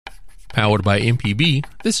Powered by MPB,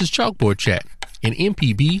 this is Chalkboard Chat, an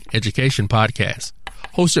MPB education podcast,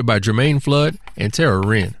 hosted by Jermaine Flood and Tara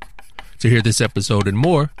Wren. To hear this episode and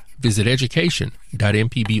more, visit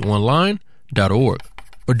education.mpbonline.org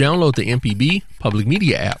or download the MPB Public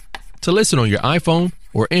Media app to listen on your iPhone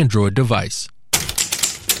or Android device.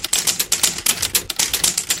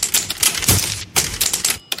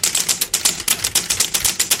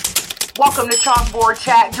 Welcome to Chalkboard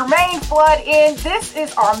Chat. Jermaine Flood in. This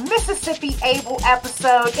is our Mississippi Able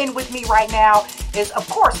episode. In with me right now is, of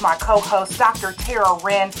course, my co-host, Dr. Tara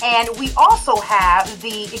Wren. And we also have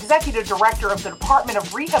the Executive Director of the Department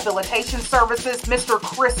of Rehabilitation Services, Mr.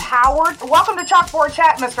 Chris Howard. Welcome to Chalkboard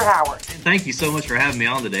Chat, Mr. Howard. Thank you so much for having me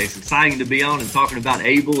on today. It's exciting to be on and talking about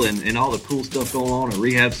Able and all the cool stuff going on in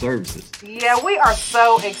rehab services. Yeah, we are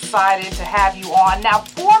so excited to have you on. Now,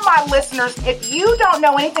 for my listeners, if you don't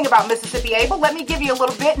know anything about Mississippi Able, let me give you a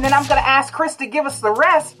little bit, and then I'm going to ask Chris to give us the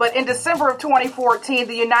rest. But in December of 2014,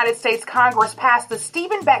 the United States Congress passed the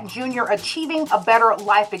Stephen Beck Jr. Achieving a Better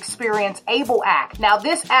Life Experience ABLE Act. Now,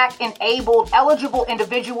 this act enabled eligible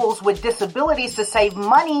individuals with disabilities to save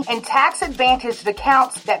money in tax-advantaged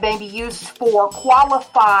accounts that may be used for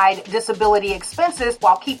qualified disability expenses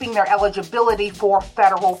while keeping their eligibility for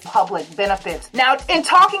federal public benefits. Now, in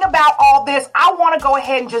talking about all this, I want to go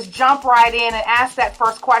ahead and just jump right in and ask that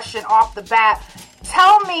first question off the bat.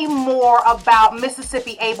 Tell me more about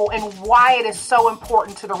Mississippi Able and why it is so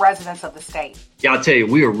important to the residents of the state. Yeah, I'll tell you,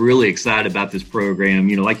 we are really excited about this program.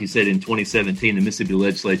 You know, like you said, in 2017, the Mississippi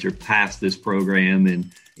legislature passed this program,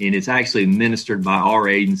 and it's actually administered by our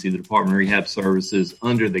agency, the Department of Rehab Services,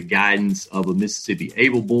 under the guidance of a Mississippi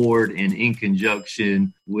Able Board and in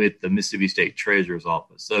conjunction with the Mississippi State Treasurer's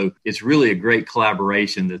Office. So it's really a great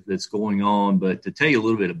collaboration that's going on. But to tell you a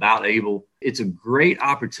little bit about Able, it's a great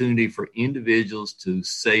opportunity for individuals to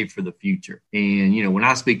save for the future. And, you know, when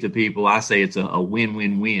I speak to people, I say it's a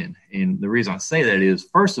win-win-win. And the reason I say that is,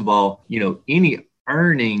 first of all, you know, any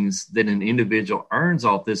earnings that an individual earns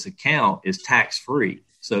off this account is tax-free.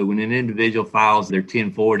 So when an individual files their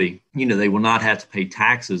 1040, you know, they will not have to pay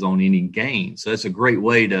taxes on any gain. So that's a great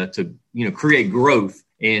way to create growth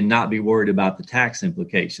and not be worried about the tax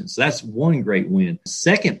implications. So that's one great win.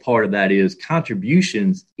 Second part of that is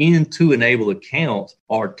contributions into an ABLE account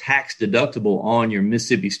are tax deductible on your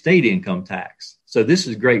Mississippi state income tax. So this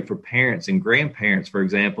is great for parents and grandparents, for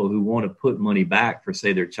example, who want to put money back for,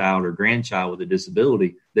 say, their child or grandchild with a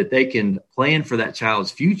disability, that they can plan for that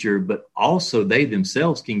child's future, but also they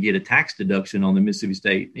themselves can get a tax deduction on the Mississippi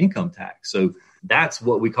state income tax. So that's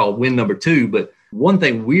what we call win number two. But one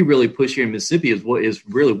thing we really push here in Mississippi is what is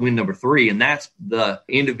really win number three, and that's the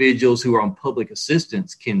individuals who are on public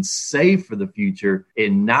assistance can save for the future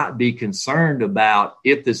and not be concerned about,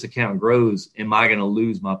 if this account grows, am I going to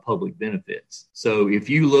lose my public benefits? So if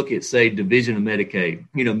you look at, say, Division of Medicaid,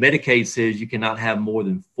 you know, Medicaid says you cannot have more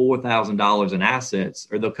than $4,000 in assets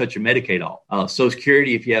or they'll cut your Medicaid off. Social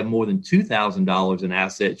Security, if you have more than $2,000 in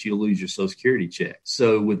assets, you'll lose your Social Security check.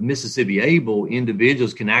 So with Mississippi Able,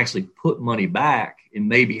 individuals can actually put money back and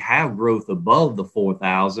maybe have growth above the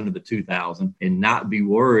 4,000 or the 2,000 and not be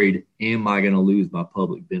worried, am I going to lose my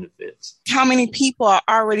public benefits? How many people are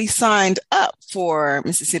already signed up for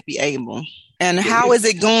Mississippi Able? And how is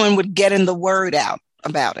it going with getting the word out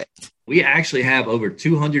about it? We actually have over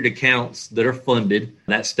 200 accounts that are funded.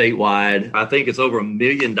 That's statewide. I think it's over $1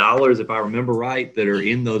 million, if I remember right, that are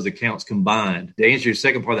in those accounts combined. To answer your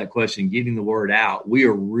second part of that question, getting the word out, we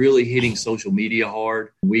are really hitting social media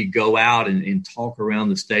hard. We go out and talk around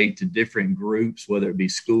the state to different groups, whether it be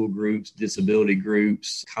school groups, disability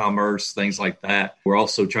groups, commerce, things like that. We're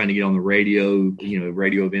also trying to get on the radio,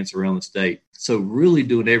 radio events around the state. So really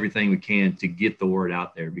doing everything we can to get the word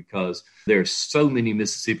out there, because there are so many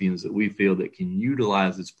Mississippians that we feel that can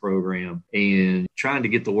utilize this program, and trying to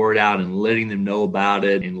get the word out and letting them know about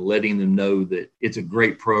it and letting them know that it's a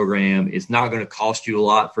great program. It's not going to cost you a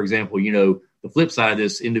lot. For example, the flip side of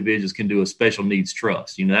this, individuals can do a special needs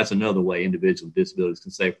trust. That's another way individuals with disabilities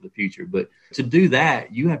can save for the future. But to do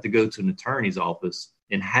that, you have to go to an attorney's office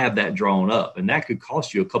and have that drawn up. And that could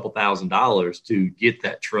cost you a couple $1,000s to get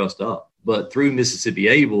that trust up. But through Mississippi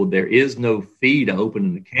Able, there is no fee to open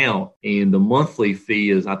an account. And the monthly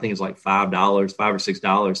fee is, I think it's like $5 or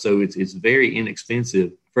 $6. So it's very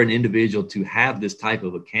inexpensive for an individual to have this type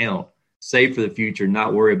of account, save for the future,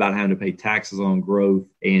 not worry about having to pay taxes on growth,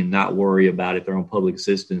 and not worry about, if they're on public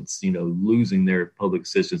assistance, losing their public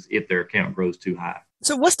assistance if their account grows too high.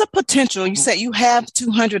 So what's the potential? You said you have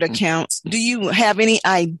 200 accounts. Do you have any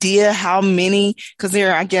idea how many? Because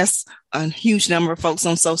there are, I guess, a huge number of folks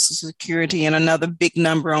on Social Security and another big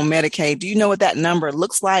number on Medicaid. Do you know what that number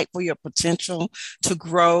looks like for your potential to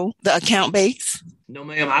grow the account base? No,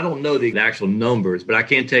 ma'am, I don't know the actual numbers, but I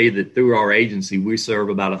can tell you that through our agency, we serve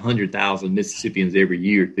about 100,000 Mississippians every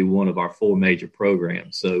year through one of our 4 major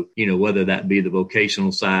programs. So, whether that be the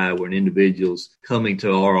vocational side, where an individual's coming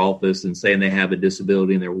to our office and saying they have a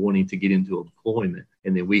disability and they're wanting to get into employment,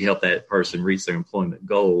 and then we help that person reach their employment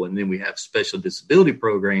goal. And then we have special disability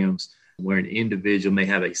programs where an individual may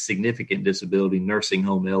have a significant disability, nursing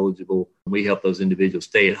home eligible. We help those individuals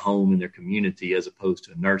stay at home in their community as opposed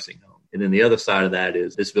to a nursing home. And then the other side of that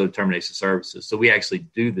is disability termination services. So we actually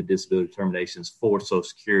do the disability terminations for Social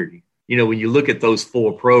Security. When you look at those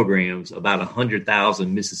 4 programs, about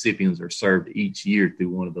 100,000 Mississippians are served each year through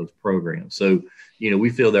one of those programs. So, we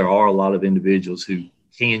feel there are a lot of individuals who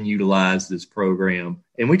can utilize this program.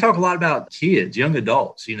 And we talk a lot about kids, young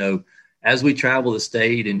adults, as we travel the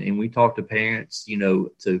state and we talk to parents,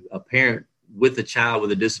 to a parent with a child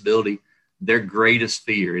with a disability, their greatest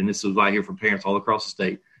fear, and this is what I hear from parents all across the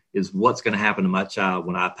state, is what's going to happen to my child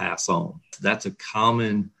when I pass on. That's a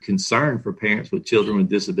common concern for parents with children with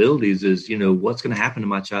disabilities is, what's going to happen to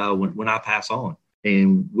my child when I pass on?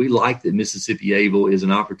 And we like that Mississippi Able is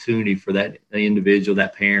an opportunity for that individual,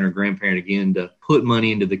 that parent or grandparent, again, to put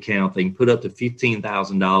money into the account. They can put up to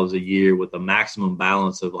 $15,000 a year with a maximum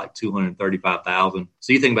balance of like $235,000.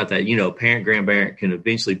 So you think about that, parent, grandparent can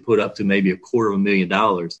eventually put up to maybe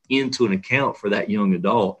 $250,000 into an account for that young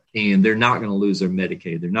adult. And they're not going to lose their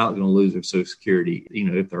Medicaid. They're not going to lose their Social Security,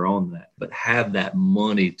 if they're on that, but have that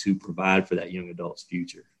money to provide for that young adult's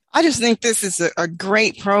future. I just think this is a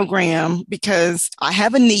great program because I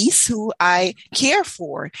have a niece who I care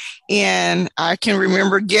for. And I can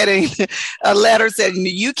remember getting a letter saying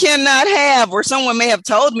you cannot have, or someone may have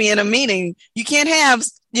told me in a meeting, you can't have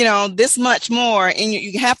this much more and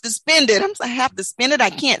you have to spend it. I have to spend it. I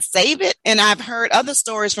can't save it. And I've heard other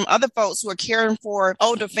stories from other folks who are caring for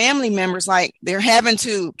older family members, like they're having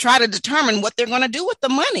to try to determine what they're going to do with the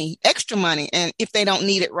money, extra money, and if they don't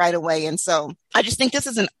need it right away. And so I just think this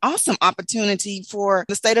is an awesome opportunity for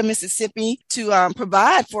the state of Mississippi to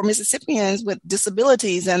provide for Mississippians with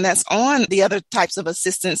disabilities, and that's on the other types of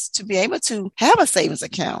assistance, to be able to have a savings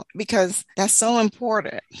account, because that's so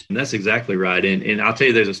important. And that's exactly right. And I'll tell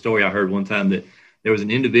you, there's a story I heard one time that there was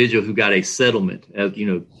an individual who got a settlement,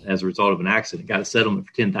 as a result of an accident, got a settlement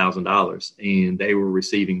for $10,000, and they were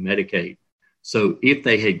receiving Medicaid. So if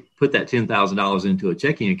they had put that $10,000 into a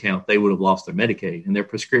checking account, they would have lost their Medicaid, and their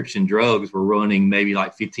prescription drugs were running maybe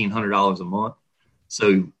like $1,500 a month.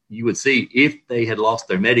 So you would see if they had lost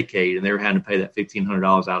their Medicaid and they were having to pay that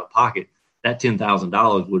 $1,500 out of pocket, that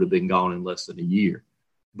 $10,000 would have been gone in less than a year.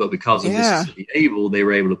 But because of Mississippi Able, they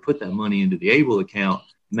were able to put that money into the Able account,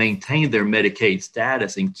 maintain their Medicaid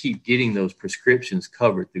status, and keep getting those prescriptions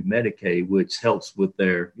covered through Medicaid, which helps with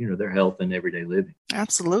their, their health and everyday living.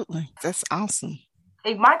 Absolutely. That's awesome.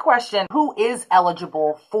 Hey, my question, who is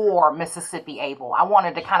eligible for Mississippi Able? I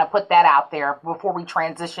wanted to kind of put that out there before we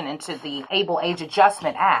transition into the Able Age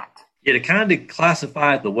Adjustment Act. Yeah, to kind of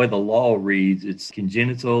classify it the way the law reads, it's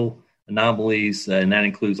congenital anomalies, and that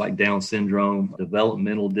includes like Down syndrome,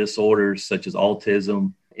 developmental disorders such as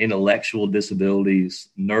autism, intellectual disabilities,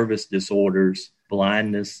 nervous disorders,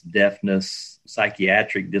 blindness, deafness,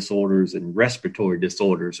 psychiatric disorders, and respiratory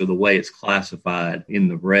disorders are the way it's classified in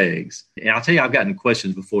the regs. And I'll tell you, I've gotten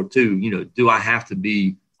questions before too, do I have to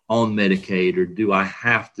be on Medicaid, or do I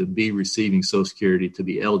have to be receiving Social Security to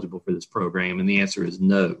be eligible for this program? And the answer is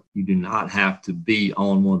no. You do not have to be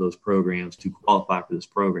on one of those programs to qualify for this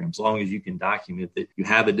program. As long as you can document that you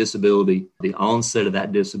have a disability, the onset of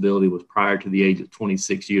that disability was prior to the age of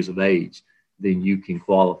 26 years of age, then you can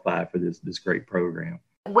qualify for this great program.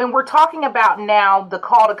 When we're talking about now the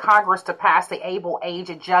call to Congress to pass the Able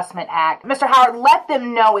Age Adjustment Act, Mr. Howard, let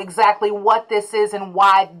them know exactly what this is and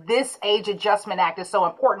why this Age Adjustment Act is so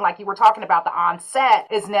important. Like you were talking about, the onset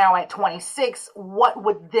is now at 26. What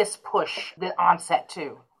would this push the onset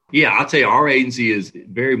to? Yeah, I'll tell you, our agency is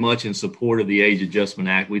very much in support of the Age Adjustment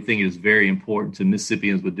Act. We think it is very important to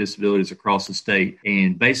Mississippians with disabilities across the state.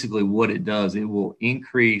 And basically what it does, it will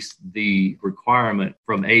increase the requirement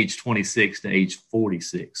from age 26 to age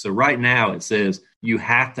 46. So right now it says you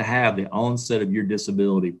have to have the onset of your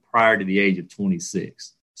disability prior to the age of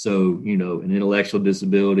 26. So, an intellectual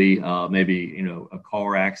disability, maybe, a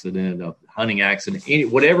car accident, a hunting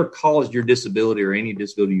accident, whatever caused your disability or any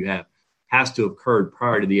disability you have, has to have occurred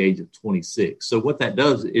prior to the age of 26. So what that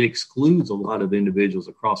does, it excludes a lot of individuals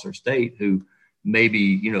across our state who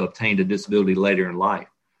maybe, obtained a disability later in life.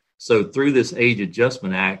 So through this Age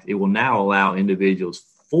Adjustment Act, it will now allow individuals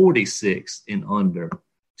 46 and under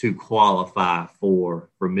to qualify for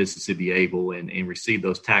Mississippi Able and receive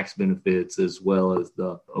those tax benefits, as well as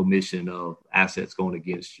the omission of assets going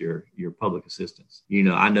against your public assistance.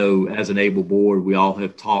 I know as an Able board, we all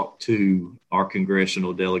have talked to our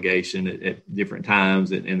congressional delegation at different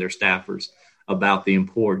times and their staffers about the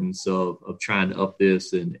importance of trying to up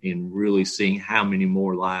this and really seeing how many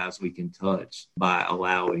more lives we can touch by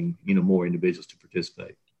allowing, more individuals to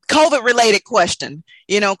participate. COVID related question.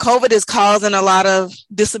 COVID is causing a lot of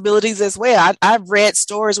disabilities as well. I've read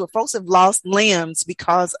stories where folks have lost limbs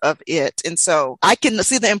because of it. And so I can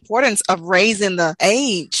see the importance of raising the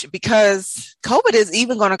age, because COVID is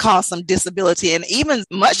even going to cause some disability, and even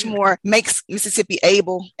much more makes Mississippi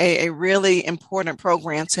Able a really important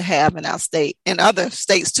program to have in our state and other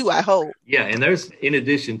states too, I hope. Yeah. And there's, in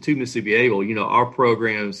addition to Mississippi Able, our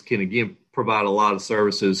programs can again provide a lot of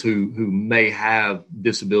services who may have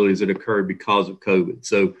disabilities that occurred because of COVID.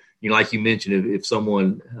 So, like you mentioned, if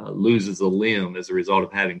someone loses a limb as a result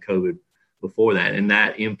of having COVID before that, and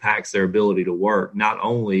that impacts their ability to work, not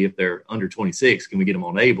only if they're under 26, can we get them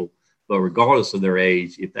on Able, but regardless of their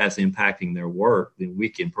age, if that's impacting their work, then we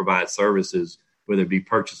can provide services, whether it be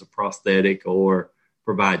purchase a prosthetic or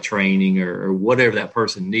provide training or whatever that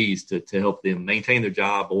person needs to help them maintain their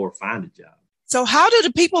job or find a job. So how do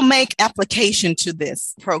the people make application to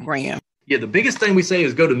this program? Yeah, the biggest thing we say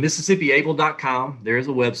is go to MississippiAble.com. There's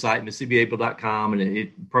a website, MississippiAble.com, and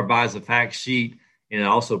it provides a fact sheet, and it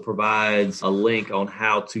also provides a link on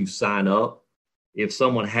how to sign up. If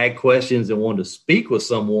someone had questions and wanted to speak with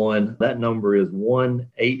someone, that number is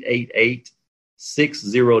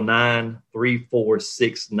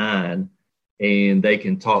 1-888-609-3469, and they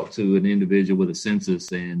can talk to an individual with a census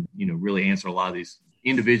and, really answer a lot of these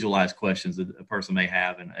individualized questions that a person may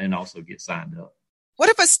have and also get signed up. What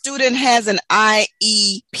if a student has an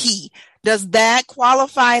IEP? Does that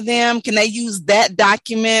qualify them? Can they use that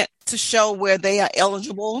document to show where they are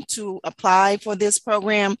eligible to apply for this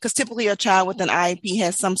program? Because typically a child with an IEP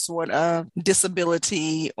has some sort of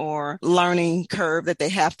disability or learning curve that they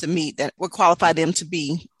have to meet that would qualify them to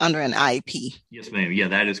be under an IEP. Yes, ma'am. Yeah,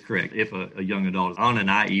 that is correct. If a young adult is on an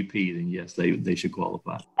IEP, then yes, they should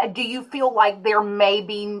qualify. Do you feel like there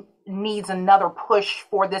maybe needs another push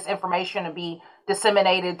for this information to be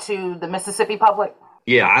disseminated to the Mississippi public?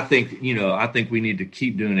 Yeah, I think we need to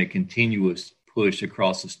keep doing a continuous push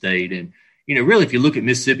across the state. And, really, if you look at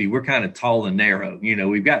Mississippi, we're kind of tall and narrow.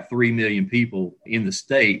 We've got 3 million people in the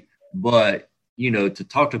state, but, to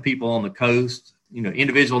talk to people on the coast,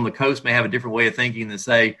 individuals on the coast may have a different way of thinking than,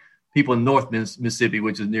 say, people in North Mississippi,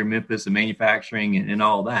 which is near Memphis and manufacturing and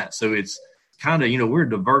all that. So it's kind of, we're a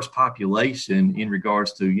diverse population in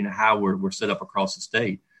regards to, how we're set up across the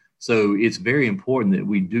state. So it's very important that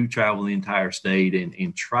we do travel the entire state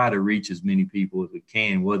and try to reach as many people as we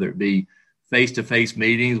can, whether it be face-to-face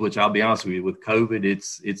meetings, which I'll be honest with you, with COVID,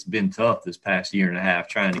 it's been tough this past year and a half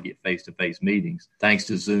trying to get face-to-face meetings. Thanks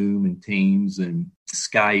to Zoom and Teams and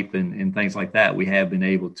Skype and things like that, we have been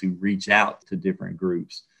able to reach out to different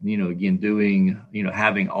groups. Again,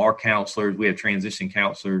 having our counselors, we have transition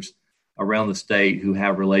counselors around the state who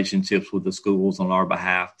have relationships with the schools on our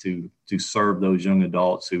behalf to serve those young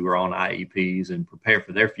adults who are on IEPs and prepare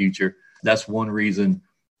for their future. That's one reason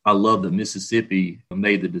I love that Mississippi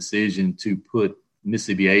made the decision to put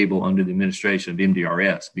Mississippi Able under the administration of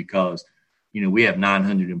MDRS, because, we have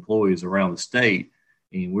 900 employees around the state,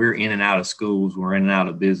 and we're in and out of schools, we're in and out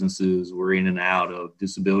of businesses, we're in and out of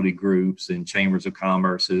disability groups and chambers of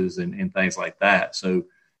commerces and things like that. So,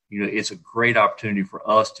 it's a great opportunity for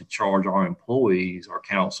us to charge our employees, our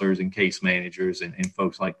counselors and case managers and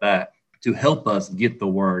folks like that to help us get the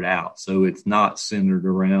word out. So it's not centered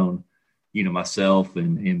around, myself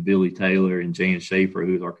and Billy Taylor and Jan Schaefer,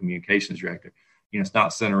 who's our communications director. It's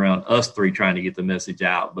not centered around us three trying to get the message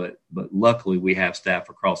out, but luckily we have staff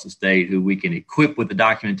across the state who we can equip with the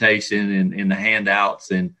documentation and the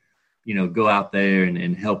handouts and, go out there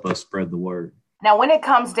and help us spread the word. Now, when it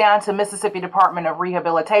comes down to Mississippi Department of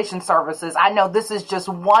Rehabilitation Services, I know this is just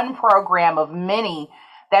one program of many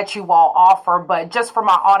that you all offer, but just for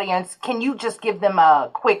my audience, can you just give them a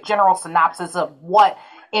quick general synopsis of what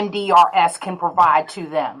MDRS can provide to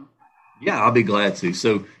them? Yeah, I'll be glad to.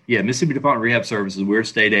 So, Mississippi Department of Rehab Services, we're a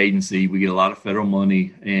state agency. We get a lot of federal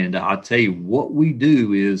money. And I'll tell you, what we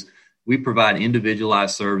do is we provide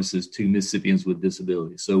individualized services to Mississippians with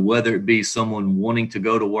disabilities. So whether it be someone wanting to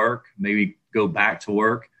go to work, maybe go back to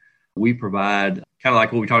work, we provide kind of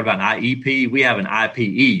like what we talked about in IEP, we have an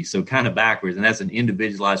IPE, so kind of backwards, and that's an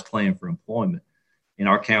individualized plan for employment. And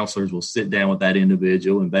our counselors will sit down with that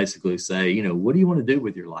individual and basically say, what do you want to do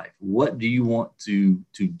with your life? What do you want to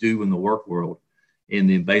do in the work world? And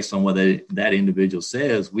then based on what that individual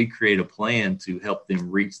says, we create a plan to help them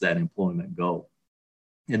reach that employment goal.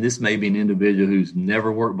 And this may be an individual who's never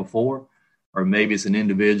worked before, or maybe it's an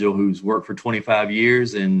individual who's worked for 25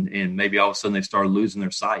 years and maybe all of a sudden they started losing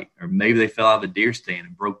their sight, or maybe they fell out of a deer stand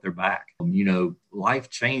and broke their back. Life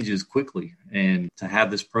changes quickly. And to have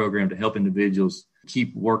this program to help individuals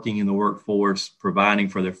keep working in the workforce, providing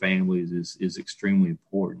for their families is extremely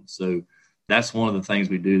important. So that's one of the things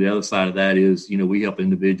we do. The other side of that is, we help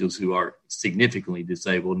individuals who are significantly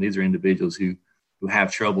disabled. And these are individuals who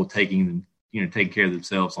have trouble taking care of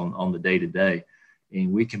themselves on the day to day.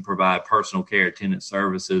 And we can provide personal care attendant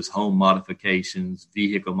services, home modifications,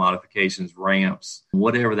 vehicle modifications, ramps,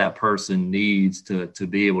 whatever that person needs to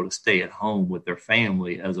be able to stay at home with their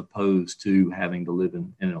family, as opposed to having to live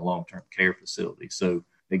in a long-term care facility. So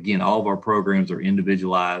again, all of our programs are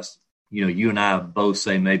individualized. You and I both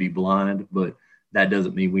say maybe blind, but that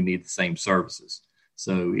doesn't mean we need the same services.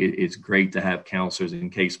 So it's great to have counselors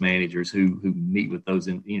and case managers who meet with those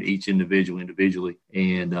each individual individually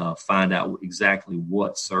and find out exactly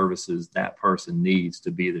what services that person needs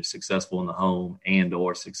to be either successful in the home and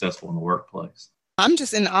or successful in the workplace. I'm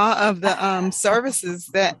just in awe of the services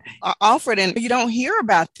that are offered, and you don't hear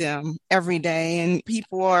about them every day. And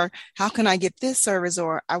people are, how can I get this service?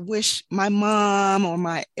 Or I wish my mom or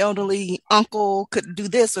my elderly uncle could do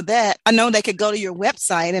this or that. I know they could go to your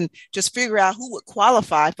website and just figure out who would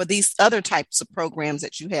qualify for these other types of programs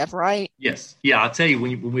that you have, right? Yes. Yeah, I'll tell you,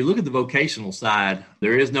 when we look at the vocational side,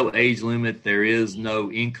 there is no age limit. There is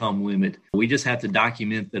no income limit. We just have to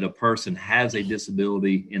document that a person has a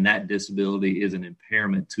disability, and that disability is an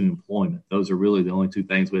impairment to employment. Those are really the only two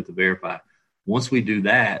things we have to verify. Once we do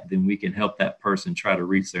that, then we can help that person try to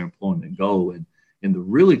reach their employment goal. And the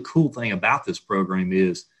really cool thing about this program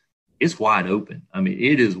is it's wide open. I mean,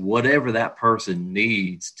 it is whatever that person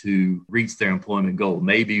needs to reach their employment goal.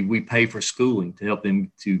 Maybe we pay for schooling to help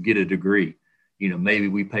them to get a degree. Maybe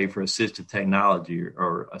we pay for assistive technology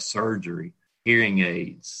or a surgery, hearing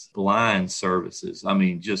aids, blind services. I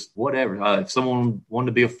mean, just whatever. If someone wanted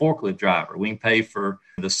to be a forklift driver, we can pay for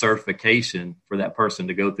the certification for that person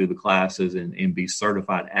to go through the classes and be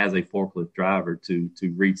certified as a forklift driver to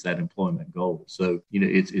reach that employment goal. So,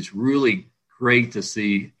 it's really great to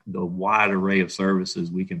see the wide array of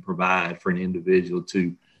services we can provide for an individual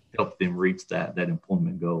to help them reach that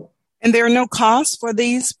employment goal. And there are no costs for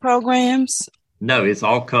these programs? No, it's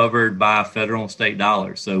all covered by federal and state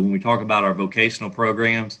dollars. So when we talk about our vocational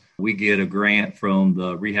programs, we get a grant from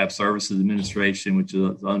the Rehab Services Administration, which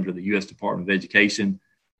is under the U.S. Department of Education.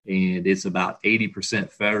 And it's about 80%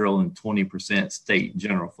 federal and 20% state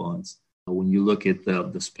general funds. When you look at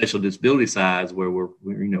the special disability sides, where we're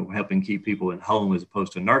helping keep people in home as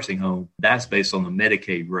opposed to a nursing home, that's based on the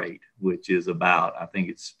Medicaid rate, which is about,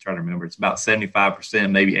 it's about 75%,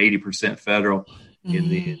 maybe 80% federal. In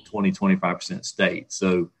the 20-25% state.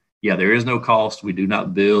 So yeah, there is no cost. We do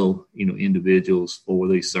not bill, individuals for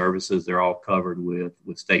these services. They're all covered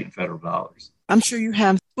with state and federal dollars. I'm sure you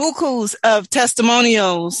have bukus of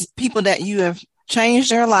testimonials, people that you have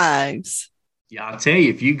changed their lives. Yeah, I'll tell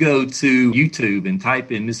you, if you go to YouTube and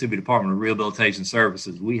type in Mississippi Department of Rehabilitation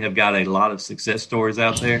Services, we have got a lot of success stories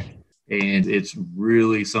out there. And it's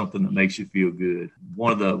really something that makes you feel good.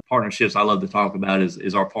 One of the partnerships I love to talk about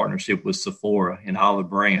is our partnership with Sephora in Olive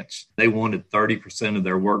Branch. They wanted 30% of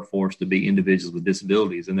their workforce to be individuals with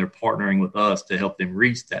disabilities, and they're partnering with us to help them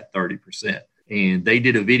reach that 30%. And they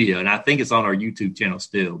did a video, and I think it's on our YouTube channel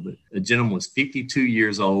still, but a gentleman was 52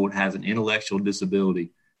 years old, has an intellectual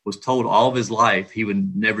disability, was told all of his life he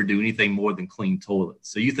would never do anything more than clean toilets.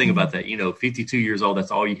 So you think about that, 52 years old,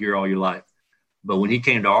 that's all you hear all your life. But when he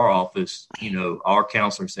came to our office, our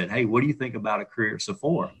counselor said, "Hey, what do you think about a career at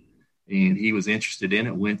Sephora?" And he was interested in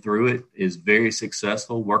it, went through it, is very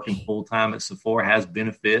successful, working full-time at Sephora, has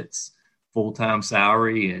benefits, full-time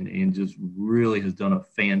salary, and just really has done a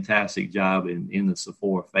fantastic job in the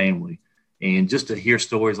Sephora family. And just to hear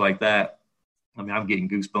stories like that, I'm getting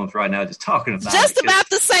goosebumps right now just talking about it. Just about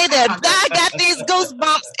to say that. I got these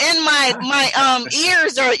goosebumps in my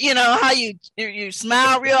ears, or how you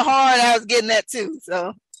smile real hard. I was getting that too.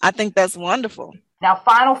 So I think that's wonderful. Now,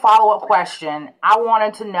 final follow-up question. I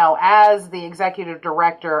wanted to know, as the executive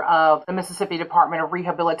director of the Mississippi Department of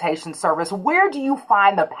Rehabilitation Service, where do you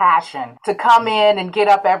find the passion to come in and get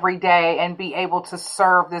up every day and be able to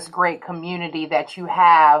serve this great community that you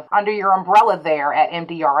have under your umbrella there at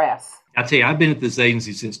MDRS? I tell you, I've been at this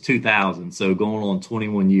agency since 2000, so going on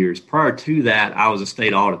 21 years. Prior to that, I was a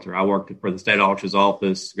state auditor. I worked for the state auditor's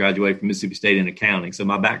office, graduated from Mississippi State in accounting. So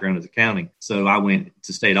my background is accounting. So I went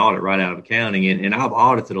to state audit right out of accounting, and I've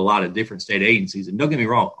audited a lot of different state agencies. And don't get me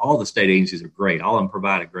wrong, all the state agencies are great. All of them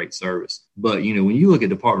provide a great service. But, you know, when you look at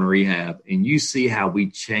Department of Rehab and you see how we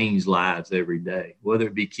change lives every day, whether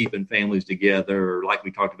it be keeping families together or, like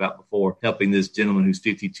we talked about before, helping this gentleman who's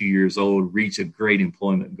 52 years old reach a great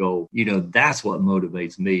employment goal, you know, that's what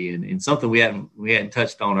motivates me. And something we hadn't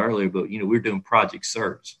touched on earlier, but, you know, we're doing Project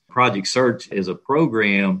Search. Project Search is a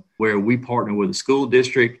program where we partner with a school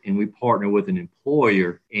district and we partner with an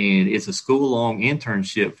employer, and it's a school-long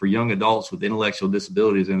internship for young adults with intellectual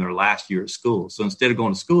disabilities in their last year of school. So instead of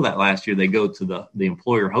going to school that last year, they go to the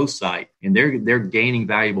employer host site, and they're gaining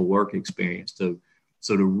valuable work experience. So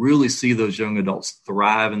to really see those young adults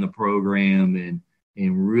thrive in the program and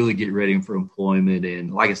really get ready for employment.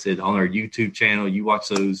 And like I said, on our YouTube channel, you watch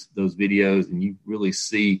those videos and you really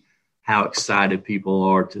see how excited people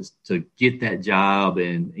are to get that job.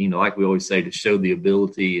 And, you know, like we always say, to show the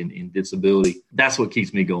ability and disability. That's what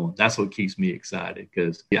keeps me going. That's what keeps me excited,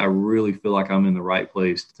 because I really feel like I'm in the right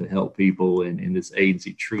place to help people. And this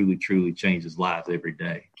agency truly, truly changes lives every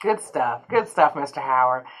day. Good stuff. Good stuff, Mr.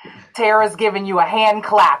 Howard. Tara's giving you a hand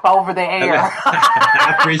clap over the air.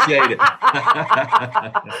 I appreciate it.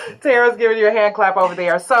 Tara's giving you a hand clap over the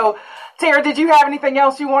air. So, Tara, did you have anything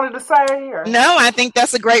else you wanted to say? Or? No, I think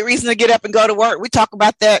that's a great reason to get up and go to work. We talk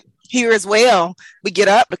about that here as well. We get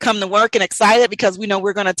up to come to work and excited because we know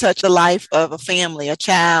we're going to touch the life of a family, a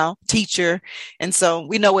child, teacher. And so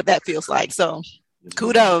we know what that feels like. So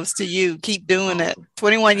kudos to you. Keep doing it.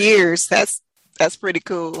 21 years. That's pretty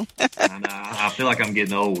cool. I feel like I'm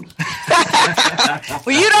getting old.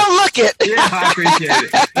 Well, you don't look it. Yeah, I appreciate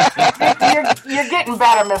it. You're getting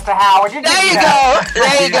better, Mr. Howard. There you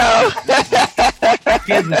go.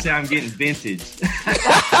 Kids would say I'm getting vintage.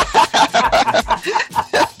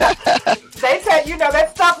 They said, you know,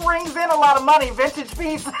 that stuff rings in a lot of money, vintage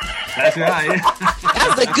pieces. That's right.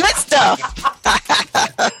 That's the good stuff.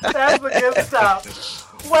 That's the good stuff.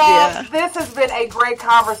 Well, This has been a great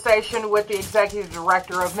conversation with the Executive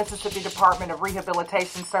Director of Mississippi Department of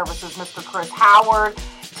Rehabilitation Services, Mr. Chris Howard.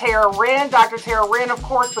 Tara Wren, Dr. Tara Wren, of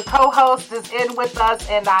course, the co-host, is in with us,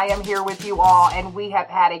 and I am here with you all, and we have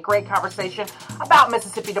had a great conversation about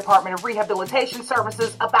Mississippi Department of Rehabilitation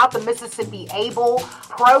Services, about the Mississippi ABLE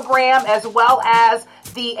program, as well as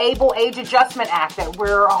the ABLE Age Adjustment Act that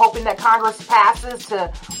we're hoping that Congress passes to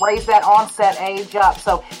raise that onset age up.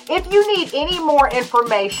 So if you need any more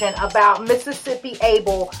information about Mississippi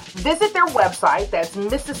ABLE, visit their website. That's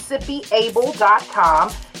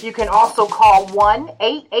MississippiABLE.com. You can also call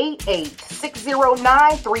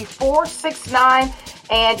 1-888-609-3469.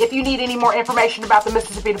 And if you need any more information about the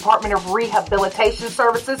Mississippi Department of Rehabilitation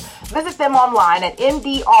Services, visit them online at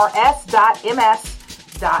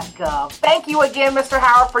mdrs.ms.gov. Thank you again, Mr.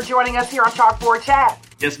 Howard, for joining us here on Chalkboard Chat.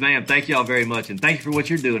 Yes, ma'am. Thank y'all very much. And thank you for what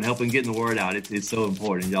you're doing, helping getting the word out. It's so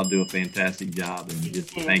important. Y'all do a fantastic job. And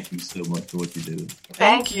just thank you so much for what you're doing.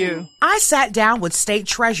 Thank you. I sat down with State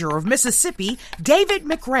Treasurer of Mississippi, David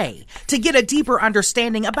McRae, to get a deeper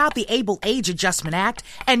understanding about the ABLE Age Adjustment Act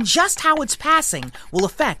and just how its passing will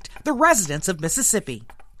affect the residents of Mississippi.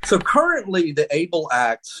 So currently, the ABLE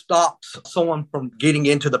Act stops someone from getting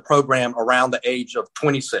into the program around the age of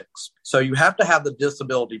 26. So you have to have the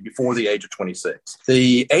disability before the age of 26.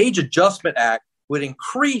 The Age Adjustment Act would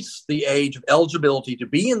increase the age of eligibility to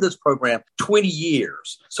be in this program 20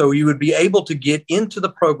 years. So you would be able to get into the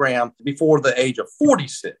program before the age of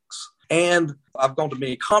 46. And I've gone to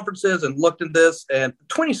many conferences and looked at this, and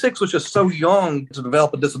 26 was just so young to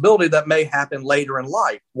develop a disability that may happen later in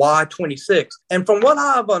life. Why 26? And from what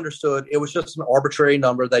I've understood, it was just an arbitrary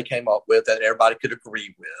number they came up with that everybody could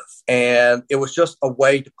agree with. And it was just a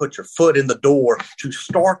way to put your foot in the door to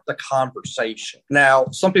start the conversation. Now,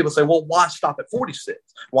 some people say, well, why stop at 46?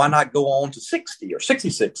 Why not go on to 60 or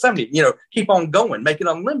 66, 70? Keep on going, make it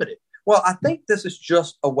unlimited. Well, I think this is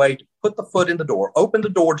just a way to put the foot in the door, open the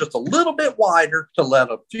door just a little bit wider to let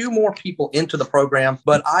a few more people into the program.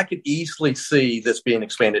 But I could easily see this being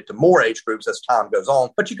expanded to more age groups as time goes on.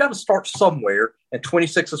 But you got to start somewhere, and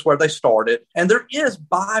 26 is where they started. And there is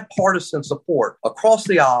bipartisan support across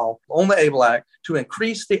the aisle on the ABLE Act to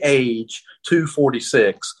increase the age to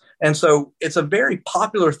 46. And so it's a very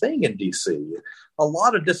popular thing in D.C. A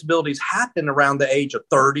lot of disabilities happen around the age of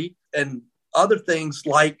 30, and other things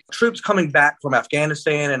like troops coming back from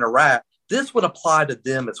Afghanistan and Iraq, this would apply to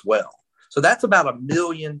them as well. So that's about 1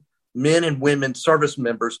 million men and women service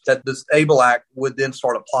members that this ABLE Act would then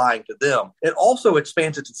start applying to them. It also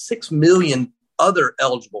expands it to 6 million other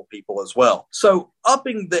eligible people as well. So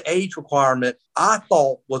upping the age requirement, I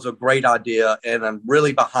thought was a great idea. And I'm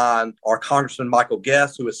really behind our Congressman Michael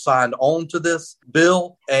Guest, who has signed on to this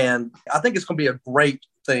bill. And I think it's going to be a great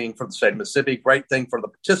thing for the state of Mississippi, great thing for the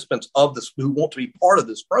participants of this who want to be part of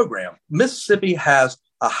this program. Mississippi has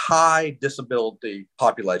a high disability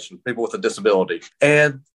population, people with a disability,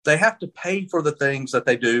 and they have to pay for the things that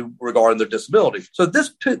they do regarding their disability. So this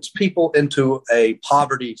puts people into a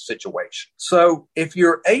poverty situation. So if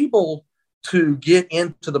you're able to get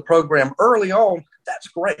into the program early on, that's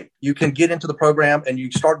great. You can get into the program and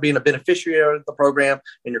you start being a beneficiary of the program,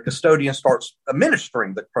 and your custodian starts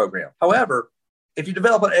administering the program. However, if you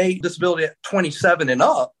develop a disability at 27 and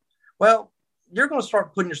up, well, you're going to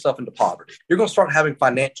start putting yourself into poverty. You're going to start having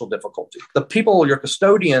financial difficulty. The people, your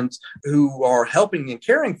custodians who are helping and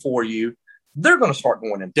caring for you, they're going to start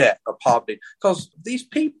going in debt or poverty, because these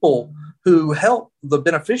people who help the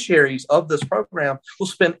beneficiaries of this program will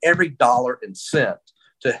spend every dollar and cent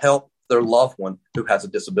to help their loved one who has a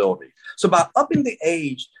disability. So by upping the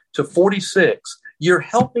age to 46, you're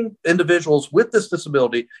helping individuals with this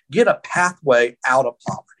disability get a pathway out of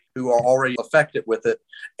poverty who are already affected with it.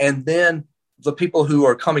 And then the people who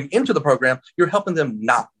are coming into the program, you're helping them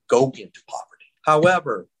not go into poverty.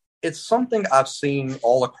 However, it's something I've seen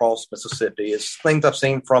all across Mississippi. It's things I've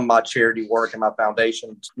seen from my charity work and my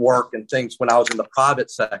foundation's work and things when I was in the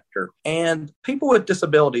private sector. And people with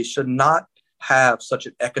disabilities should not have such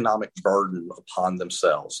an economic burden upon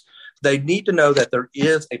themselves. They need to know that there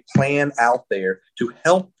is a plan out there to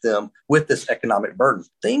help them with this economic burden.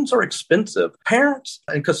 Things are expensive. Parents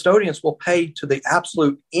and custodians will pay to the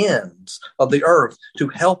absolute ends of the earth to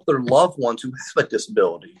help their loved ones who have a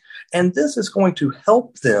disability. And this is going to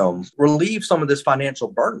help them relieve some of this financial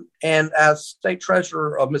burden. And as state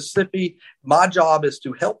treasurer of Mississippi, my job is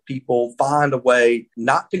to help people find a way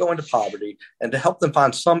not to go into poverty and to help them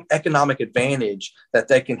find some economic advantage that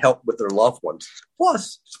they can help with their loved ones.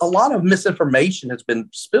 Plus, a lot of misinformation has been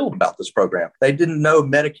spilled about this program. They didn't know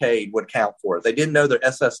Medicaid would count for it. They didn't know their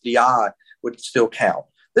SSDI would still count.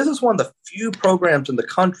 This is one of the few programs in the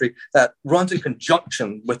country that runs in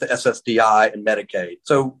conjunction with the SSDI and Medicaid.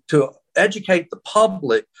 So to educate the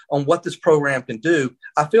public on what this program can do,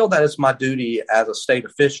 I feel that it's my duty as a state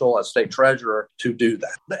official, as state treasurer, to do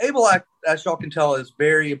that. The ABLE Act, as y'all can tell, is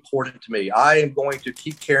very important to me. I am going to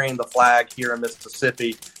keep carrying the flag here in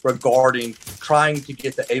Mississippi regarding trying to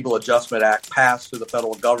get the ABLE Adjustment Act passed through the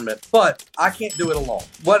federal government, but I can't do it alone.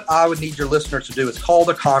 What I would need your listeners to do is call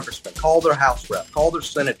their congressman, call their House rep, call their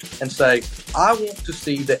senator, and say, I want to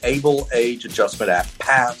see the ABLE Age Adjustment Act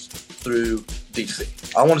passed through D.C.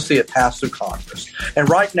 I want to see it pass through Congress. And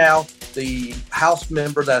right now, the House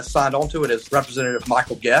member that signed on to it is Representative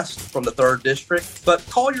Michael Guest from the 3rd District. But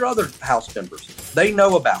call your other House members. They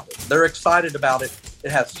know about it. They're excited about it. It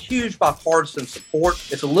has huge bipartisan support.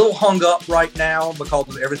 It's a little hung up right now because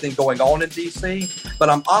of everything going on in D.C., but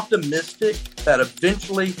I'm optimistic that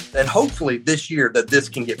eventually and hopefully this year that this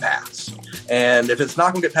can get passed. And if it's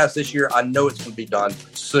not going to get passed this year, I know it's going to be done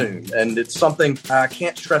soon. And it's something I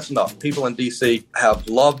can't stress enough. People in D.C. have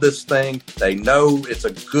loved this thing. They know it's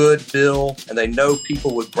a good bill, and they know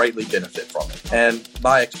people would greatly benefit from it. And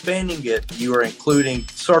by expanding it, you are including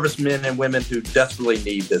servicemen and women who desperately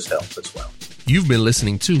need this help as well. You've been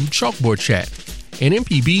listening to Chalkboard Chat, an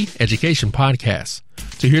MPB education podcast.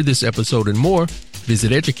 To hear this episode and more,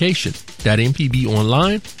 visit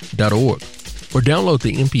education.mpbonline.org or download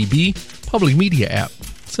the MPB Public Media app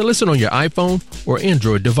to listen on your iPhone or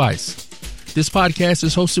Android device. This podcast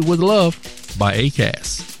is hosted with love by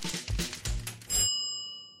Acast.